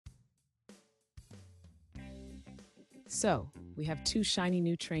So, we have two shiny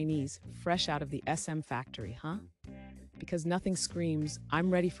new trainees fresh out of the SM factory, huh? Because nothing screams, I'm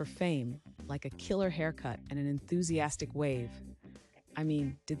ready for fame, like a killer haircut and an enthusiastic wave. I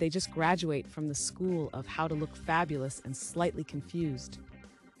mean, did they just graduate from the school of how to look fabulous and slightly confused?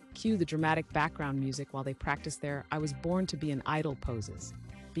 Cue the dramatic background music while they practice their I was born to be an idol poses.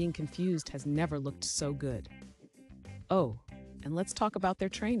 Being confused has never looked so good. Oh, and let's talk about their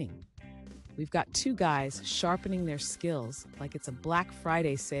training. We've got two guys sharpening their skills like it's a Black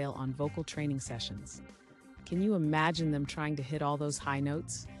Friday sale on vocal training sessions. Can you imagine them trying to hit all those high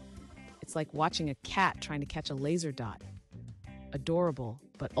notes? It's like watching a cat trying to catch a laser dot. Adorable,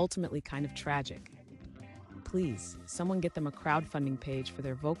 but ultimately kind of tragic. Please, someone get them a crowdfunding page for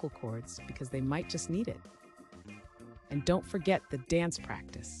their vocal cords because they might just need it. And don't forget the dance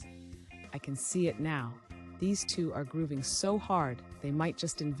practice. I can see it now. These two are grooving so hard, they might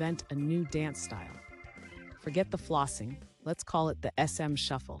just invent a new dance style. Forget the flossing, let's call it the SM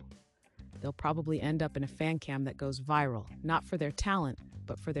shuffle. They'll probably end up in a fan cam that goes viral, not for their talent,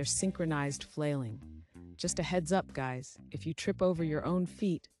 but for their synchronized flailing. Just a heads up, guys, if you trip over your own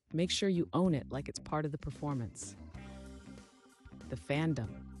feet, make sure you own it like it's part of the performance. The fandom.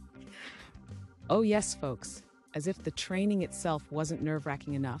 Oh yes, folks, as if the training itself wasn't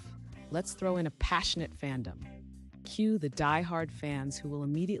nerve-wracking enough, let's throw in a passionate fandom. Cue the die-hard fans who will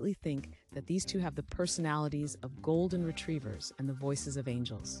immediately think that these two have the personalities of golden retrievers and the voices of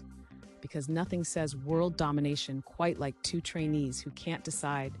angels. Because nothing says world domination quite like two trainees who can't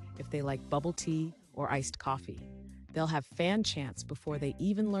decide if they like bubble tea or iced coffee. They'll have fan chants before they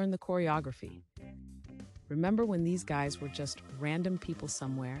even learn the choreography. Remember when these guys were just random people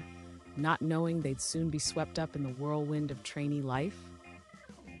somewhere, not knowing they'd soon be swept up in the whirlwind of trainee life?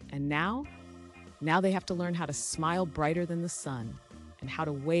 And now they have to learn how to smile brighter than the sun and how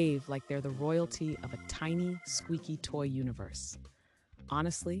to wave like they're the royalty of a tiny, squeaky toy universe.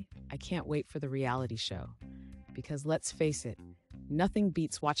 Honestly, I can't wait for the reality show. Because let's face it, nothing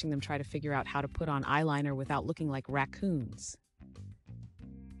beats watching them try to figure out how to put on eyeliner without looking like raccoons.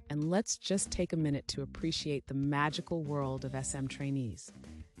 And let's just take a minute to appreciate the magical world of SM trainees.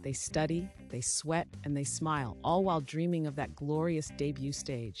 They study, they sweat, and they smile, all while dreaming of that glorious debut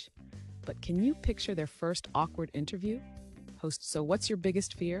stage. But can you picture their first awkward interview? Host, so what's your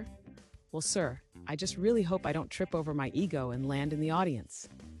biggest fear? Well, sir, I just really hope I don't trip over my ego and land in the audience.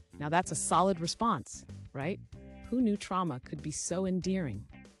 Now that's a solid response, right? Who knew trauma could be so endearing?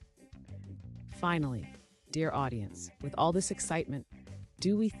 Finally, dear audience, with all this excitement,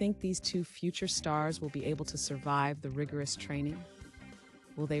 do we think these two future stars will be able to survive the rigorous training?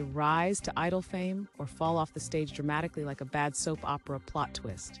 Will they rise to idol fame or fall off the stage dramatically like a bad soap opera plot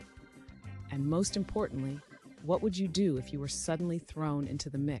twist? And most importantly, what would you do if you were suddenly thrown into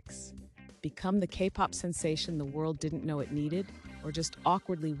the mix? Become the K-pop sensation the world didn't know it needed, or just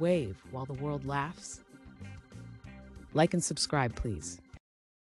awkwardly wave while the world laughs? Like and subscribe, please.